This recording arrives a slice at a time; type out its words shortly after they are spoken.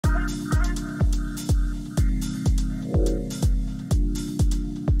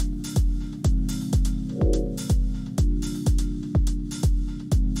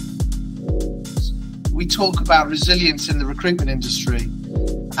talk about resilience in the recruitment industry,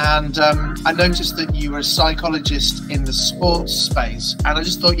 and I noticed that you were a psychologist in the sports space, and I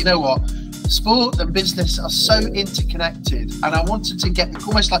just thought, you know what, sport and business are so interconnected, and I wanted to get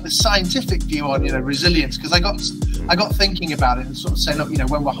almost like the scientific view on, you know, resilience, because I got thinking about it and sort of saying, look, you know,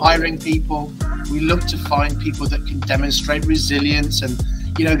 when we're hiring people, we look to find people that can demonstrate resilience, and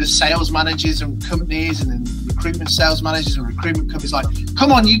you know, the sales managers and companies and then recruitment sales managers and recruitment companies like, come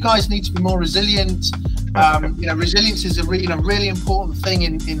on, you guys need to be more resilient. You know, resilience is a really important thing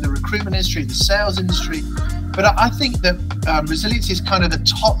in the recruitment industry, the sales industry. But I think that resilience is kind of the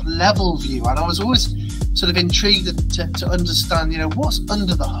top level view. And I was always sort of intrigued to understand, you know, what's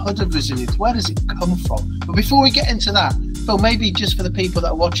under the hood of resilience? Where does it come from? But before we get into that, Phil, maybe just for the people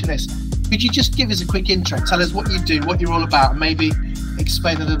that are watching this, could you just give us a quick intro? Tell us what you do, what you're all about, and maybe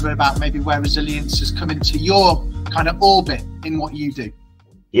explain a little bit about maybe where resilience has come into your kind of orbit in what you do.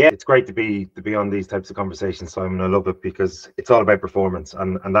 Yeah, it's great to be on these types of conversations, Simon. I love it because it's all about performance,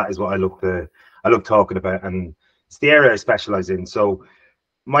 and that is what I love talking about, and it's the area I specialize in. So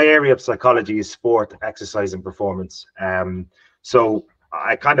my area of psychology is sport, exercise, and performance. So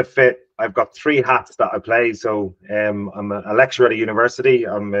I kind of fit. I've got three hats that I play. So I'm a lecturer at a university.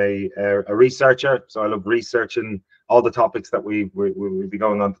 I'm a researcher. So I love researching all the topics that we'll be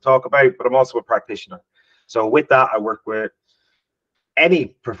going on to talk about. But I'm also a practitioner. So with that, I work with any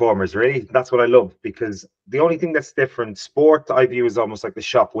performers, really. That's what I love, because the only thing that's different, sport I view as almost like the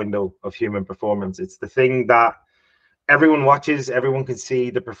shop window of human performance. It's the thing that everyone watches, everyone can see.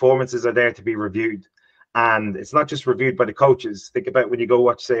 The performances are there to be reviewed. And it's not just reviewed by the coaches. Think about when you go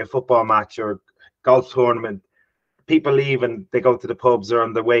watch, say, a football match or golf tournament, people leave and they go to the pubs or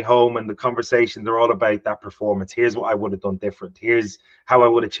on their way home, and the conversations are all about that performance. Here's what I would have done different. Here's how I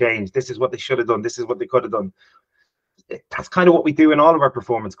would have changed. This is what they should have done. This is what they could have done. That's kind of what we do in all of our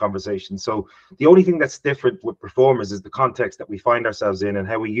performance conversations. So the only thing that's different with performers is the context that we find ourselves in and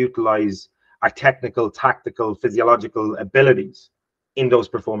how we utilize our technical, tactical, physiological abilities in those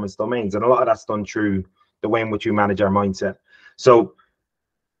performance domains. And a lot of that's done through the way in which we manage our mindset. So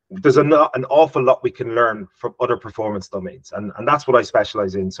there's an awful lot we can learn from other performance domains. And that's what I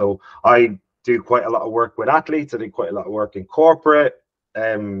specialize in. So I do quite a lot of work with athletes. I do quite a lot of work in corporate,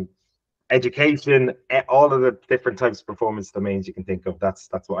 education, all of the different types of performance domains you can think of. That's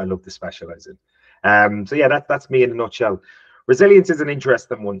what I love to specialize in. So yeah, that's me in a nutshell. Resilience is an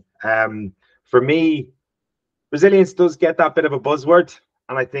interesting one. For me, resilience does get that bit of a buzzword,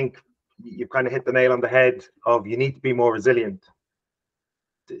 and I think you've kind of hit the nail on the head of you need to be more resilient.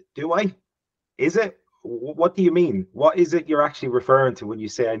 Do I? Is it? What do you mean? What is it you're actually referring to when you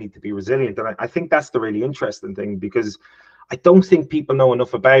say I need to be resilient? And I think that's the really interesting thing, because I don't think people know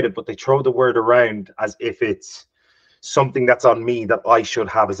enough about it, but they throw the word around as if it's something that's on me that I should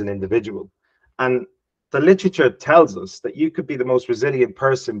have as an individual. And the literature tells us that you could be the most resilient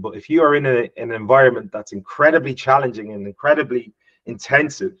person, but if you are in an environment that's incredibly challenging and incredibly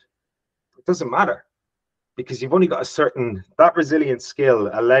intensive, it doesn't matter, because you've only got that resilient skill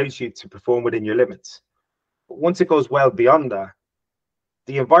allows you to perform within your limits. But once it goes well beyond that,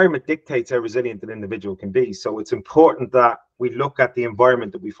 the environment dictates how resilient an individual can be. So it's important that we look at the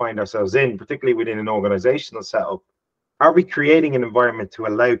environment that we find ourselves in, particularly within an organizational setup. Are we creating an environment to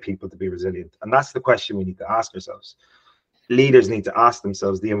allow people to be resilient? And that's the question we need to ask ourselves. Leaders need to ask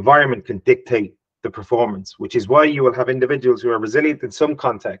themselves. The environment can dictate the performance, which is why you will have individuals who are resilient in some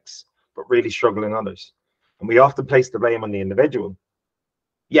contexts, but really struggle in others. And we often place the blame on the individual.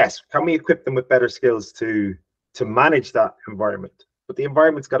 Yes, can we equip them with better skills to manage that environment? But the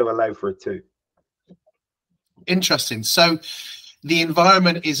environment's got to allow for it too. Interesting. So the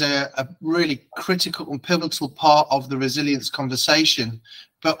environment is a really critical and pivotal part of the resilience conversation.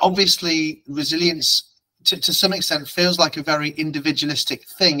 But obviously, resilience, to some extent, feels like a very individualistic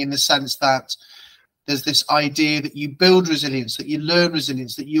thing, in the sense that there's this idea that you build resilience, that you learn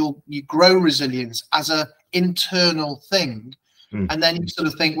resilience, that you grow resilience as an internal thing. And then you sort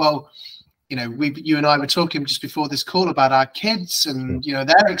of think, well, you know, you and I were talking just before this call about our kids and, you know,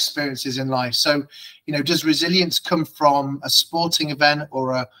 their experiences in life. So, you know, does resilience come from a sporting event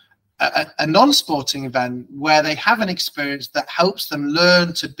or a non-sporting event where they have an experience that helps them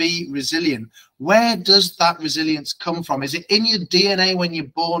learn to be resilient? Where does that resilience come from? Is it in your DNA when you're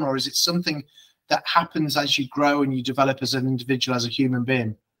born, or is it something that happens as you grow and you develop as an individual, as a human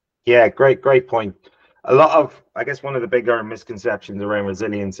being? Yeah, great point. A lot of, I guess, one of the bigger misconceptions around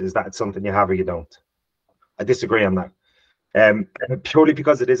resilience is that it's something you have or you don't. I disagree on that. Purely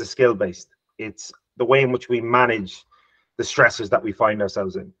because it is a skill based. It's the way in which we manage the stresses that we find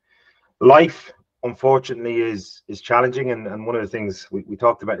ourselves in. Life, unfortunately, is challenging, and one of the things we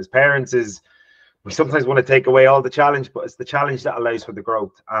talked about as parents is we sometimes want to take away all the challenge, but it's the challenge that allows for the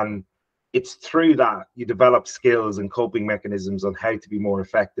growth. And it's through that you develop skills and coping mechanisms on how to be more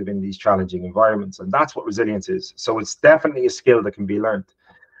effective in these challenging environments. And that's what resilience is. So it's definitely a skill that can be learned,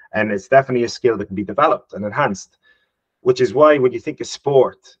 and it's definitely a skill that can be developed and enhanced, which is why when you think of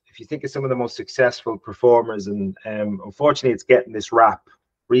sport, if you think of some of the most successful performers, and unfortunately it's getting this rap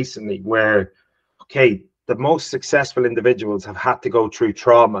recently where, okay, the most successful individuals have had to go through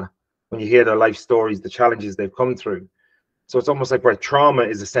trauma. When you hear their life stories, the challenges they've come through. So it's almost like where trauma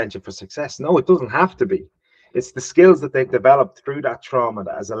is essential for success. No, it doesn't have to be. It's the skills that they've developed through that trauma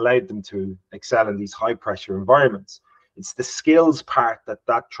that has allowed them to excel in these high pressure environments. It's the skills part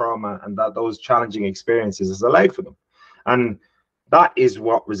that trauma and that those challenging experiences has allowed for them. And that is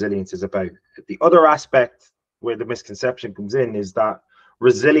what resilience is about. The other aspect where the misconception comes in is that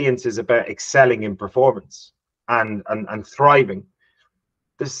resilience is about excelling in performance and thriving.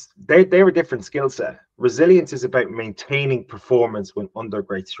 They're a different skill set. Resilience is about maintaining performance when under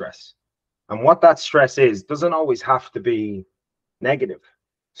great stress. And what that stress is doesn't always have to be negative.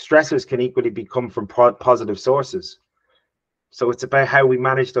 Stressors can equally come from positive sources. So it's about how we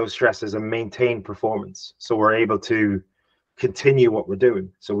manage those stresses and maintain performance, so we're able to continue what we're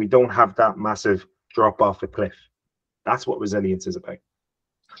doing, so we don't have that massive drop off a cliff. That's what resilience is about.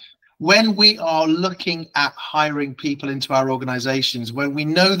 When we are looking at hiring people into our organizations, when we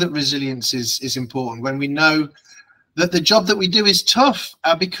know that resilience is important, when we know that the job that we do is tough,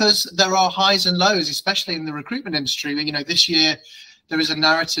 because there are highs and lows, especially in the recruitment industry. You know, this year there is a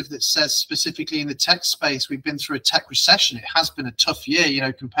narrative that says specifically in the tech space, we've been through a tech recession. It has been a tough year, you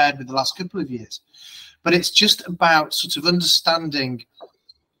know, compared with the last couple of years. But it's just about sort of understanding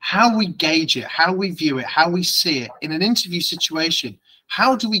how we gauge it, how we view it, how we see it in an interview situation.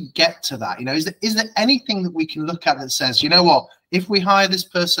 How do we get to that? You know, is there anything that we can look at that says, you know what, if we hire this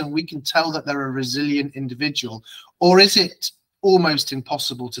person, we can tell that they're a resilient individual? Or is it almost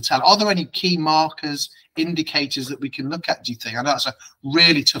impossible to tell? Are there any key markers, indicators that we can look at, do you think? I know that's a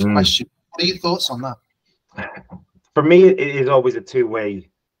really tough question. What are your thoughts on that? For me, it is always a two-way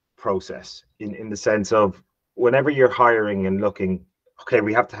process in the sense of whenever you're hiring and looking, okay,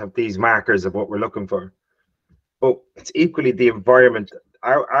 we have to have these markers of what we're looking for. But it's equally the environment.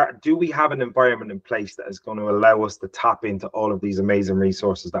 Do we have an environment in place that is going to allow us to tap into all of these amazing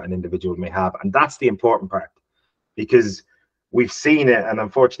resources that an individual may have? And that's the important part, because we've seen it. And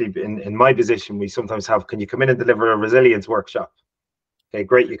unfortunately, in my position, we sometimes have, can you come in and deliver a resilience workshop? Okay,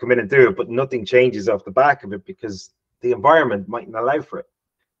 great, you come in and do it, but nothing changes off the back of it because the environment mightn't allow for it.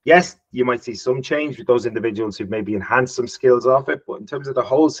 Yes, you might see some change with those individuals who've maybe enhanced some skills off it, but in terms of the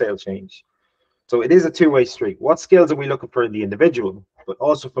wholesale change, so it is a two-way street. What skills are we looking for in the individual, but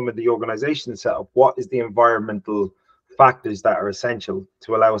also from the organization setup? What is the environmental factors that are essential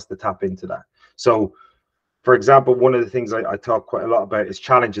to allow us to tap into that? So, for example, one of the things I talk quite a lot about is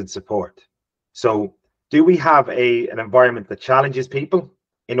challenge and support. So, do we have an environment that challenges people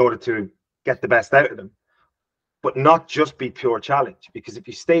in order to get the best out of them, but not just be pure challenge? Because if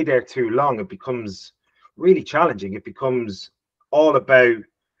you stay there too long, it becomes really challenging. It becomes all about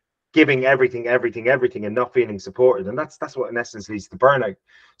giving everything and not feeling supported, and that's what in essence leads to burnout.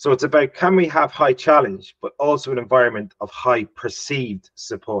 So it's about, can we have high challenge but also an environment of high perceived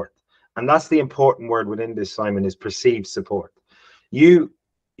support? And that's the important word within this, Simon, is perceived support. You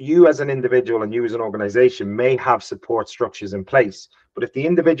as an individual and you as an organization may have support structures in place, but if the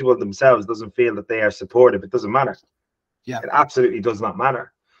individual themselves doesn't feel that they are supportive, it doesn't matter. Yeah, it absolutely does not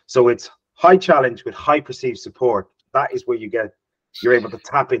matter. So it's high challenge with high perceived support. That is where you're able to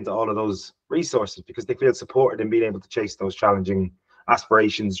tap into all of those resources because they feel supported in being able to chase those challenging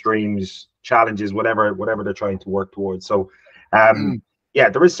aspirations, dreams, challenges, whatever they're trying to work towards. So yeah,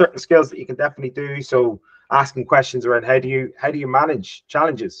 there is certain skills that you can definitely do. So asking questions around how do you manage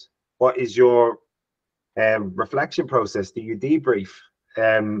challenges? What is your reflection process? Do you debrief?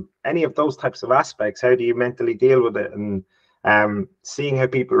 Any of those types of aspects, how do you mentally deal with it? And seeing how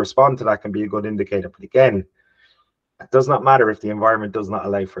people respond to that can be a good indicator. But again, it does not matter if the environment does not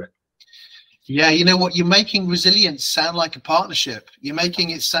allow for it. Yeah, you know what? You're making resilience sound like a partnership. You're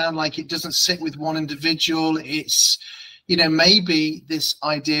making it sound like it doesn't sit with one individual. It's, you know, maybe this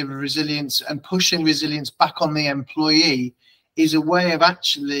idea of resilience and pushing resilience back on the employee is a way of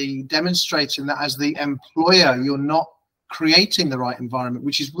actually demonstrating that as the employer, you're not creating the right environment,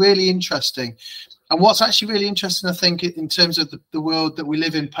 which is really interesting. And what's actually really interesting, I think, in terms of the world that we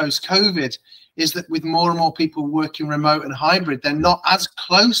live in post-COVID, is that with more and more people working remote and hybrid, they're not as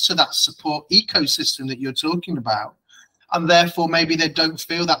close to that support ecosystem that you're talking about. And therefore, maybe they don't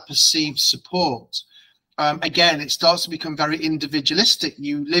feel that perceived support. again, it starts to become very individualistic.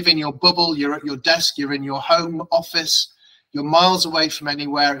 You live in your bubble, you're at your desk, you're in your home office, you're miles away from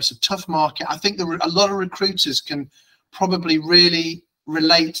anywhere. It's a tough market. I think a lot of recruiters can probably really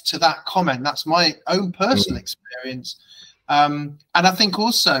relate to that comment. That's my own personal experience. And I think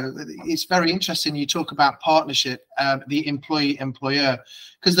also it's very interesting you talk about partnership, the employee-employer,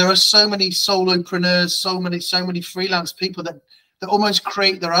 because there are so many solopreneurs, so many freelance people that almost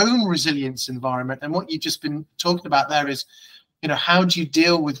create their own resilience environment. And what you've just been talking about there is, you know, how do you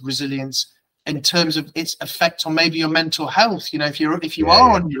deal with resilience in terms of its effect on maybe your mental health? You know, if you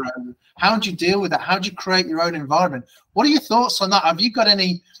are on your own, how do you deal with that? How do you create your own environment? What are your thoughts on that? Have you got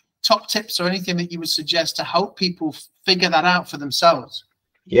any top tips or anything that you would suggest to help people figure that out for themselves?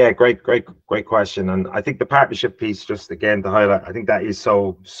 Yeah, great question. And I think the partnership piece, just again to highlight, I think that is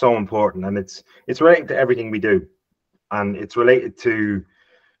so important, and it's related to everything we do, and it's related to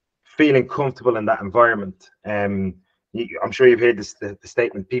feeling comfortable in that environment. I'm sure you've heard the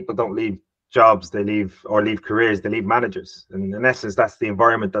statement: people don't leave jobs, they leave careers, they leave managers. And in essence, that's the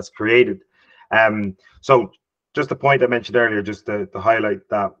environment that's created. So just the point I mentioned earlier, just to highlight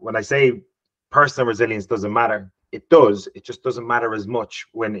that when I say personal resilience doesn't matter, it does. It just doesn't matter as much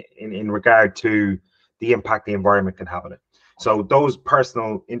when in regard to the impact the environment can have on it. So those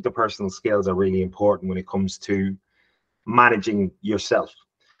interpersonal skills are really important when it comes to managing yourself.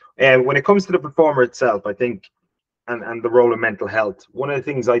 And when it comes to the performer itself, I think, and the role of mental health, one of the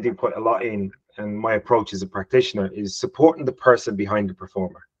things I do quite a lot in, and my approach as a practitioner, is supporting the person behind the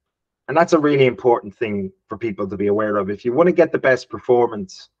performer. And that's a really important thing for people to be aware of. If you want to get the best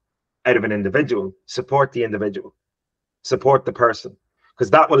performance out of an individual, support the individual, support the person,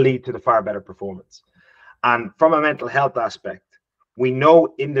 because that will lead to the far better performance. And from a mental health aspect, we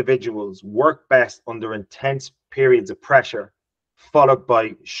know individuals work best under intense periods of pressure, followed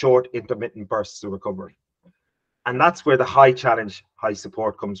by short intermittent bursts of recovery. And that's where the high challenge, high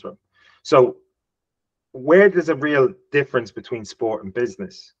support comes from. So where there's a real difference between sport and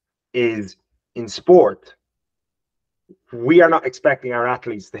business is in sport, we are not expecting our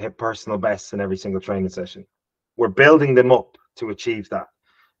athletes to hit personal bests in every single training session. We're building them up to achieve that.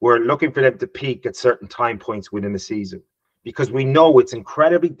 We're looking for them to peak at certain time points within the season, because we know it's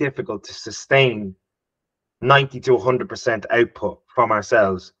incredibly difficult to sustain 90 to 100% output from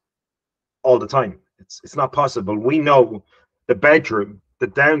ourselves all the time. It's not possible. We know the bedroom, the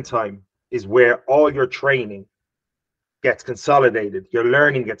downtime, is where all your training gets consolidated, your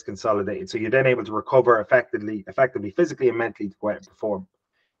learning gets consolidated, so you're then able to recover effectively, physically and mentally, to go out and perform.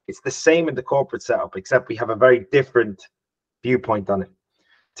 It's the same in the corporate setup, except we have a very different viewpoint on it,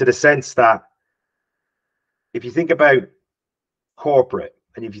 to the sense that if you think about corporate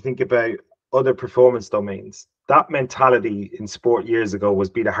and if you think about other performance domains, that mentality in sport years ago was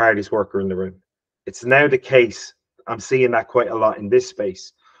be the hardest worker in the room. It's now the case, I'm seeing that quite a lot in this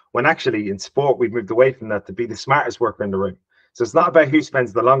space, when actually in sport we've moved away from that to be the smartest worker in the room. So it's not about who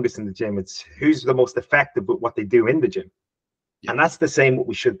spends the longest in the gym, it's who's the most effective with what they do in the gym. And that's the same what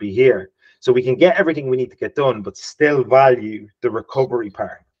we should be here. So we can get everything we need to get done, but still value the recovery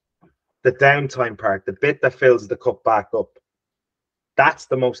part, the downtime part, the bit that fills the cup back up. That's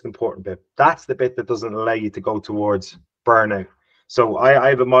the most important bit. That's the bit that doesn't allow you to go towards burnout. So I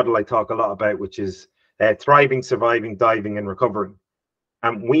have a model I talk a lot about, which is thriving, surviving, diving, and recovering.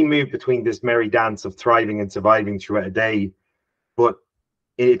 And we move between this merry dance of thriving and surviving throughout a day. But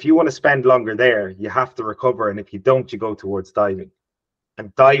if you want to spend longer there, you have to recover. And if you don't, you go towards diving.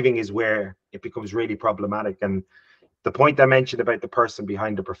 And diving is where it becomes really problematic. And the point I mentioned about the person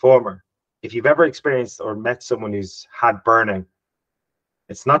behind the performer, if you've ever experienced or met someone who's had burnout,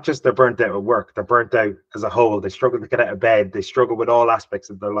 it's not just they're burnt out at work, they're burnt out as a whole. They struggle to get out of bed. They struggle with all aspects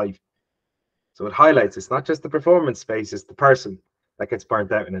of their life. So it highlights it's not just the performance space, it's the person that gets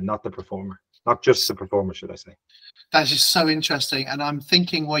burnt out in it, not the performer. Not just the performer, should I say. That's just so interesting. And I'm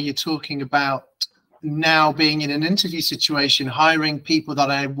thinking while you're talking about now being in an interview situation, hiring people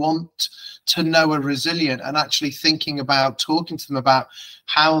that I want to know are resilient, and actually thinking about talking to them about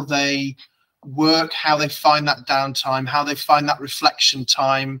how they work, how they find that downtime, how they find that reflection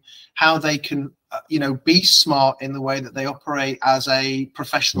time, how they can be smart in the way that they operate as a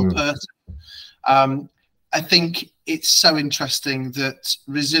professional person. I think it's so interesting that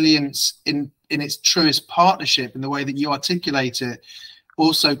resilience in its truest partnership, in the way that you articulate it,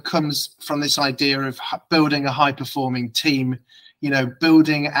 also comes from this idea of building a high performing team,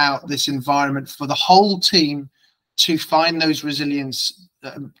 building out this environment for the whole team to find those resilience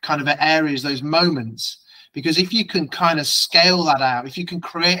kind of areas, those moments. Because if you can kind of scale that out, if you can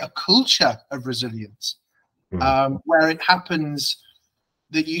create a culture of resilience where it happens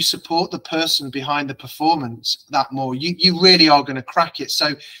that you support the person behind the performance that more, you really are going to crack it.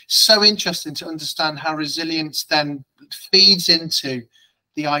 So interesting to understand how resilience then feeds into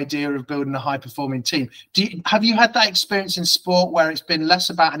the idea of building a high performing team. Have you had that experience in sport where it's been less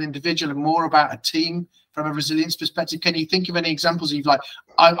about an individual and more about a team from a resilience perspective? Can you think of any examples of like,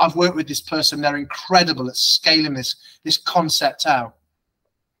 I've worked with this person, they're incredible at scaling this concept out?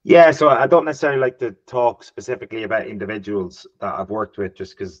 Yeah, so I don't necessarily like to talk specifically about individuals that I've worked with,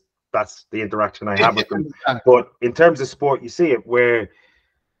 just because that's the interaction I have with them. But in terms of sport, you see it where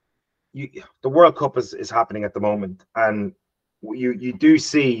the World Cup is happening at the moment, and you do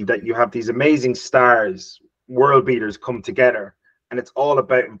see that you have these amazing stars, world beaters come together, and it's all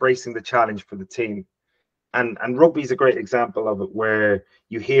about embracing the challenge for the team. And rugby is a great example of it, where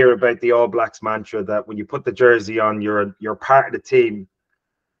you hear about the All Blacks mantra that when you put the jersey on, you're part of the team.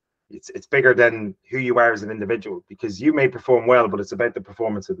 It's bigger than who you are as an individual, because you may perform well, but it's about the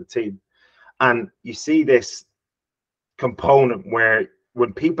performance of the team. And you see this component where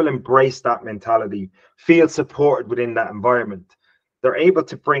when people embrace that mentality, feel supported within that environment, they're able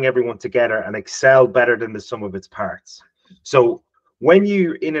to bring everyone together and excel better than the sum of its parts. So when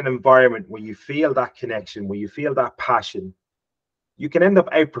you're in an environment where you feel that connection, where you feel that passion, you can end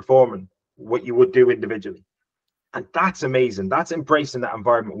up outperforming what you would do individually. And that's amazing. That's embracing that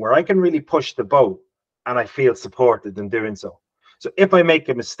environment where I can really push the boat and I feel supported in doing so. So if I make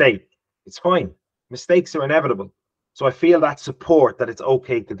a mistake, it's fine. Mistakes are inevitable. So I feel that support, that it's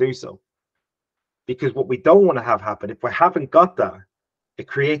okay to do so. Because what we don't want to have happen, if we haven't got that, it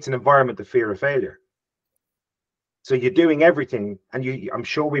creates an environment of fear of failure. So you're doing everything, and I'm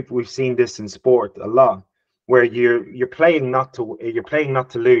sure we've seen this in sport a lot, where you're playing not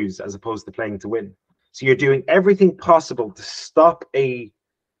to lose as opposed to playing to win. So you're doing everything possible to stop a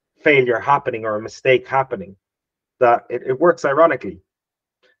failure happening or a mistake happening. That it works ironically.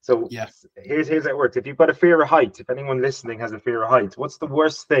 So yes, here's how it works. If you've got a fear of heights, if anyone listening has a fear of heights, what's the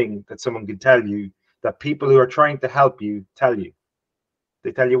worst thing that someone can tell you that people who are trying to help you tell you?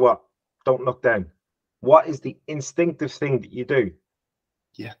 They tell you what? Don't look down. What is the instinctive thing that you do?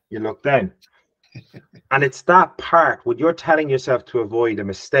 Yeah, you look down. And it's that part when you're telling yourself to avoid a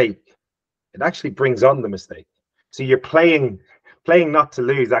mistake, it actually brings on the mistake. So you're playing not to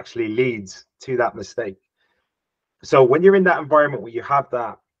lose actually leads to that mistake. So when you're in that environment where you have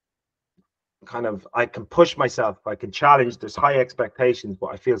that kind of, I can push myself, I can challenge, there's high expectations, but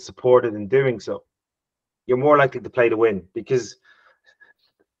I feel supported in doing so, you're more likely to play to win, because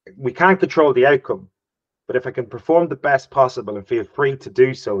we can't control the outcome. But if I can perform the best possible and feel free to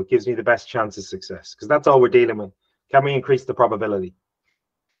do so, it gives me the best chance of success, because that's all we're dealing with. Can we increase the probability?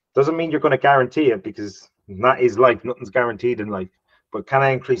 Doesn't mean you're going to guarantee it, because that is life. Nothing's guaranteed in life. But can I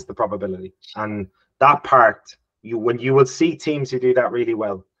increase the probability? And that part, when you will see teams who do that really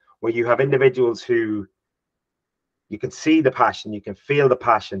well, where you have individuals who you can see the passion, you can feel the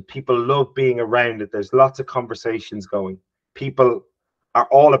passion. People love being around it. There's lots of conversations going. People are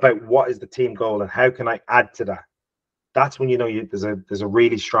all about what is the team goal and how can I add to that. That's when you know there's a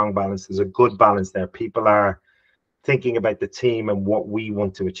really strong balance. There's a good balance there. People are thinking about the team and what we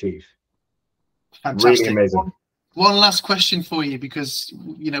want to achieve. Fantastic. Really amazing. One last question for you, because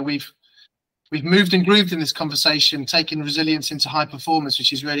we've moved and grooved in this conversation, taking resilience into high performance,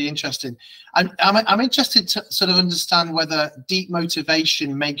 which is really interesting. I'm interested to sort of understand whether deep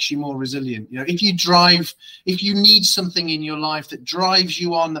motivation makes you more resilient. If you need something in your life that drives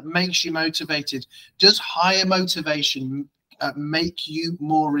you on, that makes you motivated, does higher motivation make you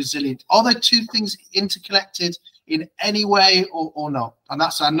more resilient? Are there two things interconnected in any way or not? And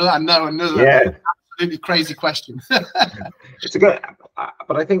that's another absolutely crazy question. It's a good,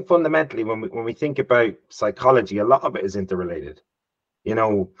 but I think fundamentally when we think about psychology, a lot of it is interrelated,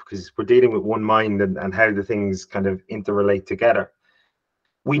 because we're dealing with one mind and how the things kind of interrelate together.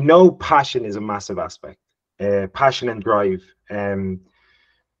 We know passion is a massive aspect, passion and drive.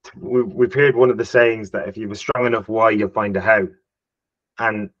 We've heard one of the sayings that if you have a strong enough why, you'll find a how.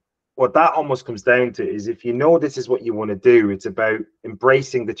 And what that almost comes down to is, if you know this is what you want to do, it's about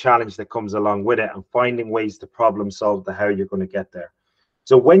embracing the challenge that comes along with it and finding ways to problem solve the how you're going to get there.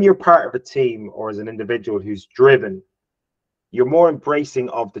 So when you're part of a team or as an individual who's driven, you're more embracing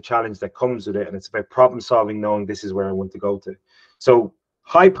of the challenge that comes with it, and it's about problem solving, knowing this is where I want to go to. So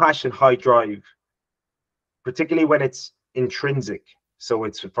high passion, high drive, particularly when it's intrinsic. So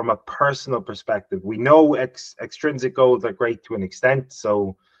it's from a personal perspective. We know extrinsic goals are great to an extent.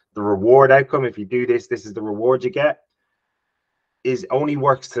 So the reward outcome, if you do this, this is the reward you get, is only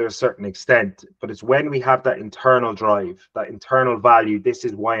works to a certain extent. But it's when we have that internal drive, that internal value, this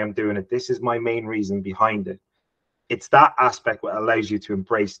is why I'm doing it, this is my main reason behind it, it's that aspect that allows you to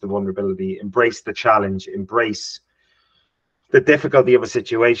embrace the vulnerability, embrace the challenge, embrace the difficulty of a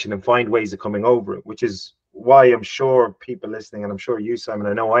situation, and find ways of coming over it, which is why I'm sure people listening, and I'm sure you, Simon,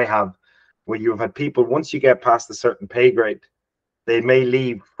 I know I have, where you've had people, once you get past a certain pay grade, they may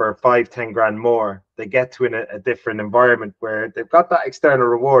leave for 5-10 grand more. They get to a different environment where they've got that external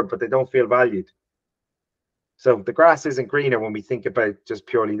reward, but they don't feel valued. So the grass isn't greener when we think about just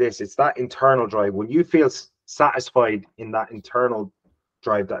purely this. It's that internal drive. When you feel satisfied in that internal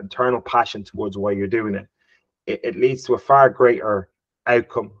drive, that internal passion towards why you're doing it, it leads to a far greater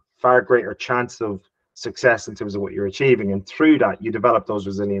outcome, far greater chance of success in terms of what you're achieving. And through that, you develop those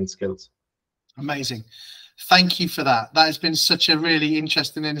resilient skills. Amazing. Thank you for that. That has been such a really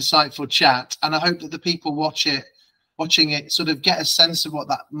interesting and insightful chat. And I hope that the people watching it sort of get a sense of what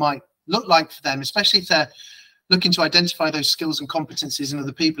that might look like for them, especially if they're looking to identify those skills and competencies in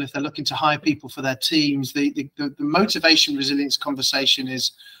other people, if they're looking to hire people for their teams. The motivation resilience conversation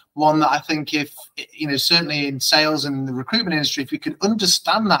is one that I think, if, you know, certainly in sales and the recruitment industry, if we could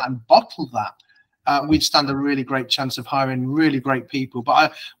understand that and bottle that, we'd stand a really great chance of hiring really great people.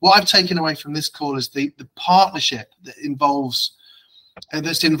 But what I've taken away from this call is the partnership that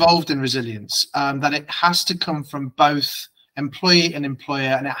that's involved in resilience, that it has to come from both employee and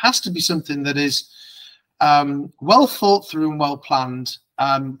employer, and it has to be something that is well thought through and well planned,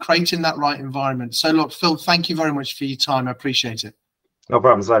 creating that right environment. So look, Phil, thank you very much for your time. I appreciate it. No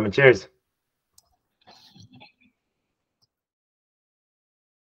problem, Simon. Cheers.